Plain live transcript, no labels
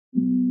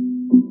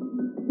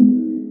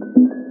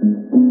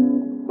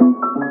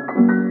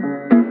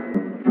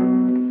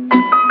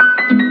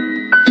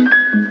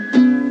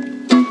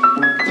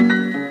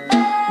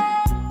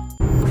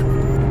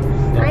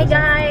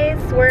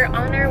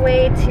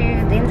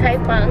Tai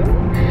Fung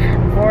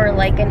for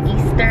like an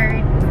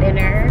Easter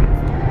dinner.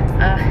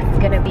 It's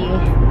gonna be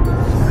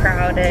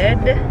crowded,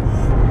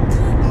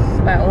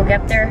 but we'll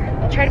get there.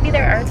 We'll try to be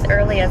there as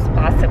early as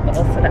possible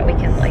so that we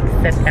can like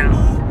sit down.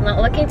 I'm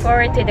not looking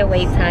forward to the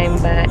wait time,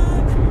 but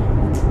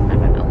I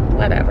don't know,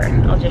 whatever.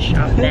 I'll just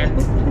shop then.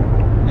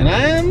 And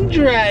I'm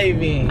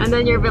driving. And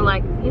then you'll be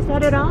like, you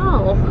said it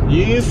all.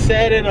 You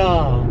said it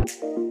all.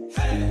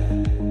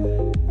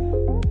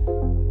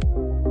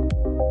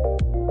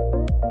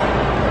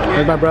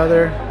 There's my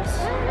brother.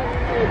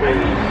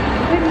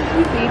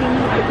 He's eating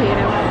his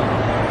potato.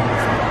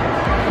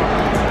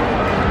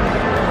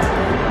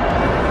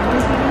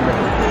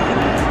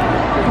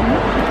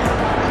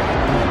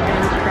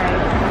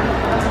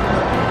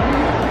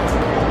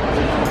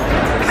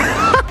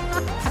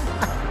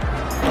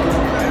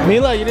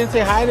 Mila, you didn't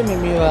say hi to me,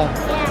 Mila.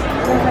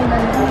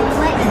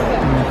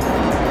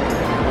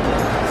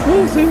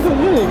 Oh, same thing.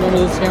 You remember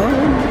this camera?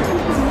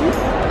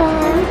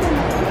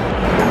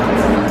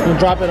 You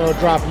drop it, I'll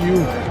drop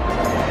you.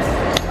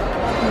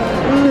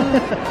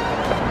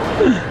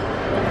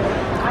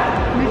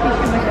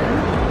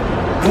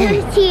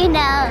 Nose to your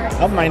nose.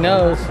 Up my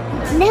nose.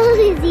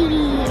 Nosy.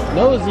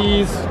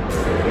 Nosies.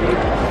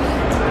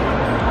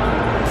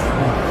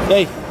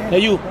 Hey, hey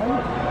you.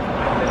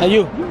 Hey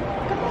you.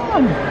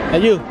 Hey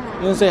you.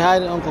 You didn't say hi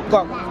to Uncle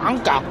Cock.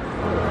 Uncle.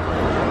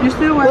 You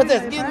still want What's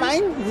this? Is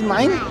mine? Is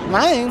mine?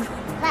 Mine.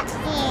 That's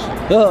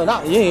it. Oh,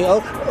 not you. Oh.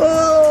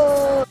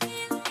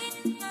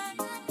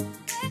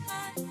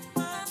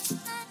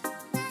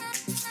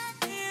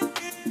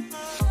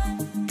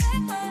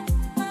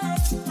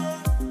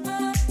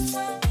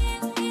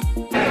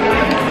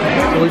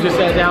 So we just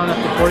sat down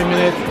after 40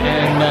 minutes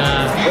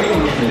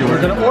and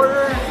we're gonna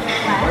order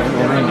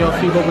and you'll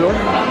see what we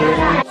ordered.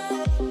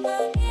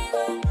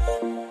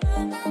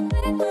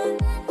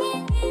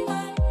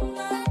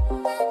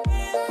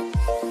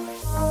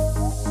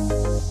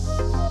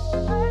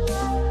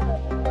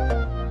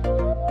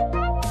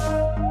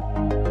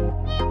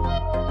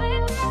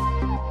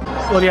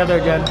 What do you have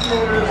there, Jen? 2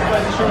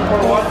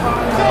 pork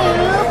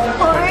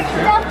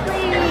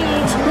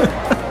dumplings.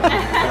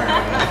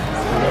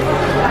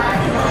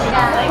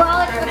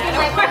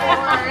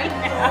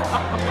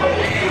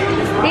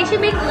 They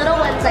should make little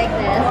ones like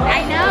this.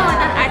 I know,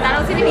 I thought it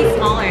was gonna be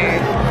smaller.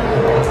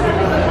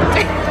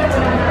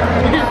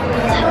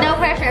 No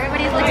pressure,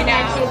 everybody's looking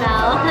at you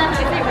though.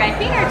 Is it red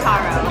bean or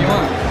taro?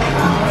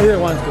 Either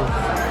one's good.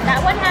 That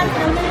one has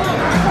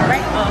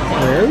right?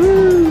 Oh,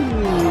 Ooh.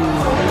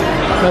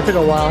 That took a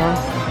while, huh?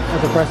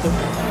 That's impressive.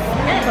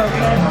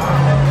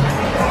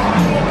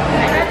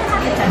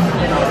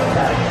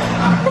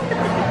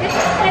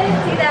 I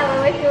didn't see that one.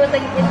 I wish it was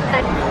like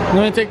inside.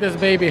 Let me take this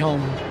baby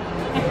home.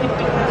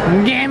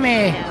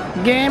 Gimme!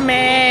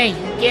 Gimme!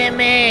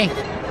 Gimme!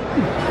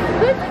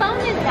 Whose phone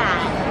is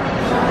that?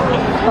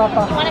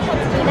 Papa. You want to come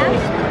see that?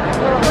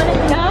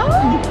 No?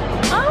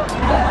 Oh.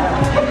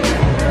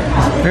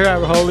 Here I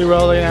have Holy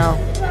Roly now.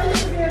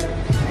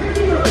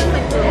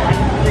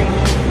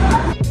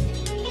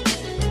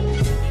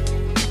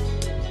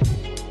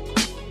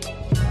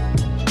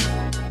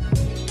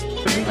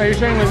 Are you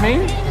sharing with me?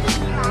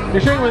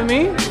 You're sharing with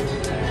me?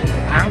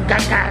 Uncle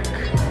Kirk.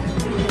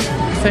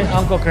 Say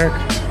Uncle Kirk.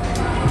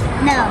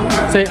 No.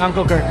 Say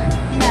Uncle Kirk.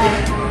 No.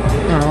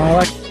 Oh, I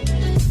like.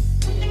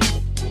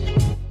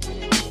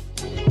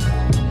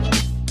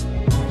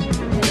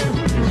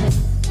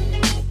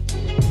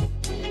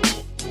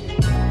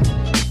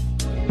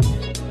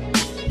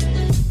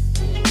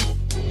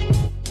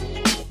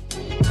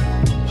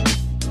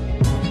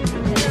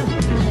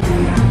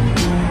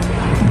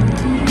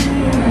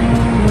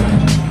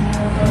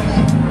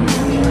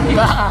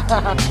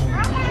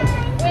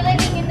 We're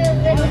living in the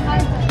little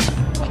house.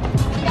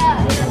 No.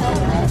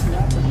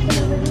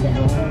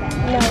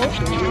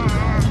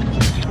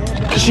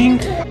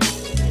 Shink.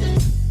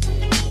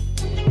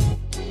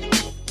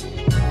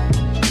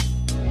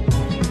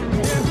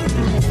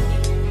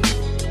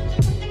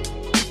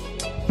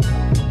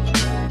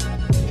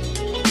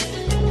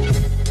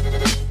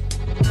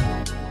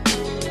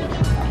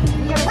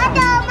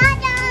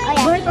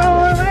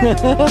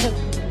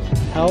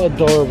 How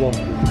adorable.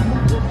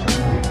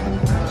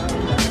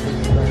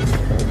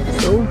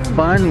 So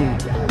funny.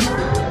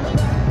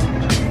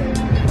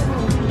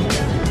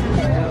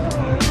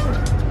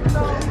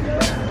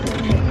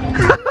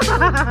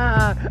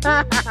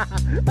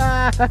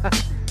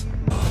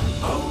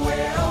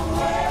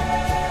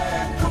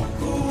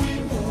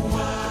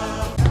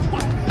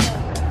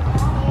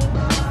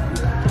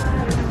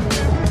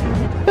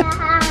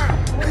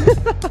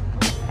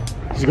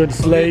 She's going to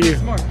slay you.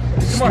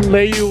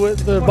 Slay you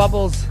with the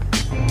bubbles.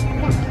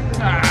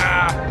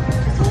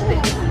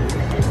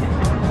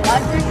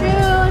 Watch your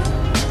shoes.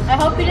 I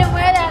hope you didn't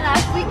wear that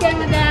last weekend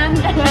with them.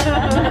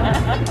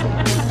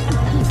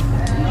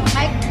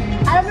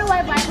 I don't know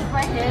why Mike would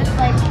wear his,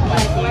 like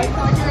wearing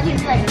so much and then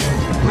he's like,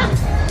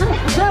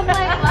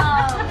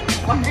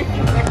 I'm like,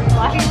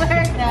 why are you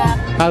wearing that?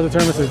 How's the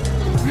tiramisu?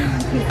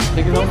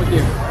 Take it home with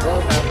you.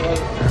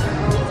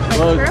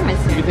 Well, you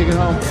can take it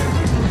home.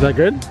 Is that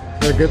good?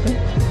 that a good thing?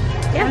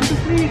 Yeah.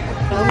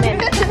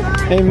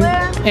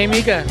 Hey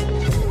Mika.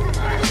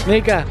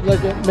 Mika,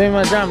 look at baby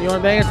my drum. You want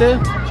to bang it too?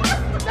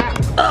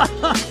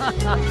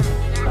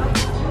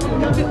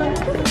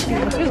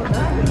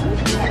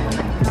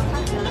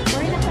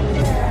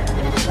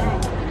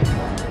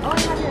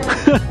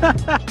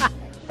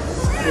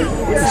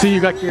 See, you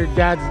got your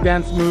dad's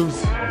dance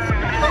moves.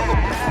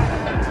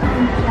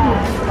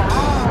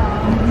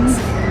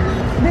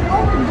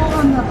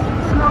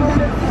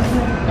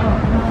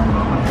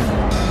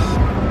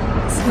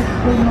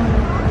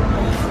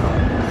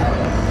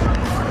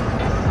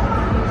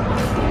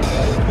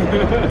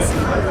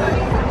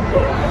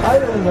 I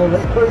don't know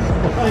that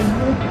person behind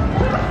me.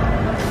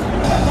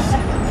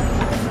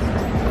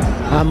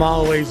 I'm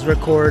always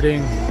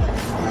recording.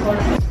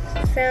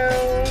 So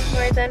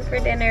we're done for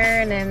dinner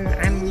and then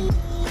I'm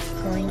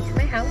going to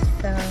my house,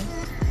 so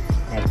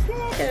that's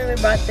it. And we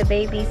brought the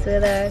babies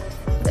with us.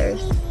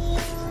 There's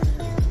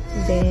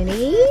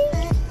Benny,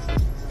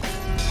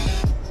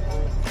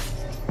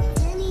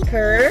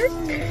 Kirk,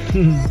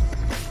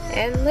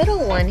 and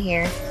little one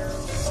here.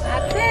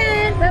 That's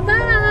it.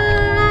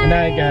 Bye-bye. Good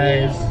night,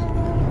 guys.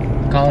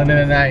 Calling it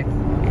a night.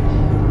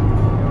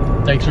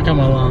 Thanks for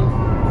coming along.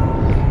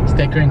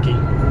 Stay cranky.